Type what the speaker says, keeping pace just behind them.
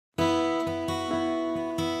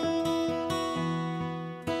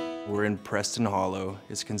We're in Preston Hollow.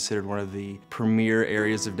 It's considered one of the premier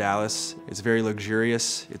areas of Dallas. It's very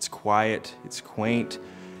luxurious, it's quiet, it's quaint.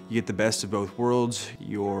 You get the best of both worlds.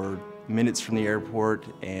 You're minutes from the airport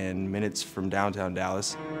and minutes from downtown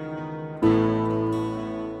Dallas.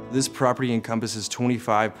 This property encompasses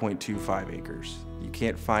 25.25 acres. You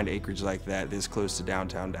can't find acreage like that this close to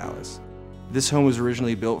downtown Dallas. This home was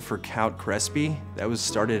originally built for Count Crespi. That was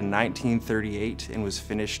started in 1938 and was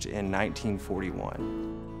finished in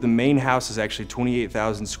 1941. The main house is actually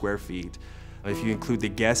 28,000 square feet. If you include the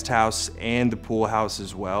guest house and the pool house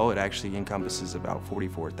as well, it actually encompasses about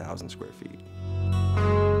 44,000 square feet.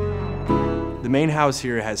 The main house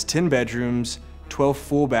here has 10 bedrooms, 12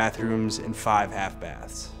 full bathrooms, and 5 half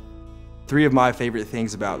baths. 3 of my favorite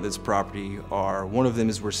things about this property are, one of them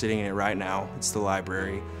is we're sitting in it right now. It's the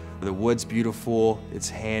library. The wood's beautiful, it's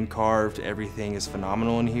hand carved, everything is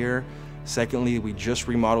phenomenal in here. Secondly, we just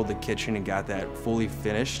remodeled the kitchen and got that fully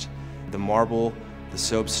finished. The marble, the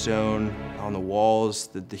soapstone on the walls,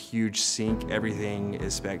 the huge sink, everything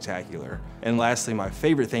is spectacular. And lastly, my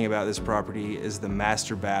favorite thing about this property is the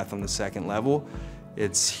master bath on the 2nd level.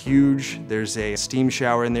 It's huge. There's a steam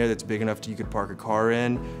shower in there that's big enough you could park a car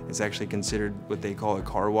in. It's actually considered what they call a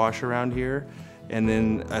car wash around here. And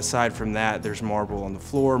then aside from that, there's marble on the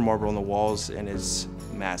floor, marble on the walls, and it's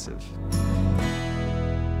massive.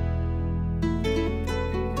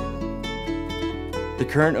 The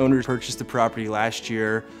current owner purchased the property last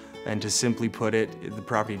year, and to simply put it, the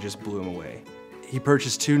property just blew him away. He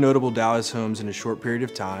purchased 2 notable Dallas homes in a short period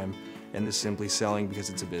of time, and is simply selling because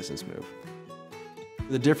it's a business move.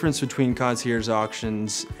 The difference between concierge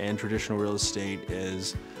auctions and traditional real estate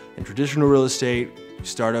is, in traditional real estate, you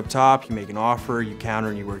start up top, you make an offer, you counter,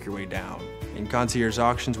 and you work your way down. In concierge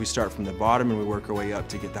auctions, we start from the bottom and we work our way up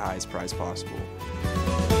to get the highest price possible.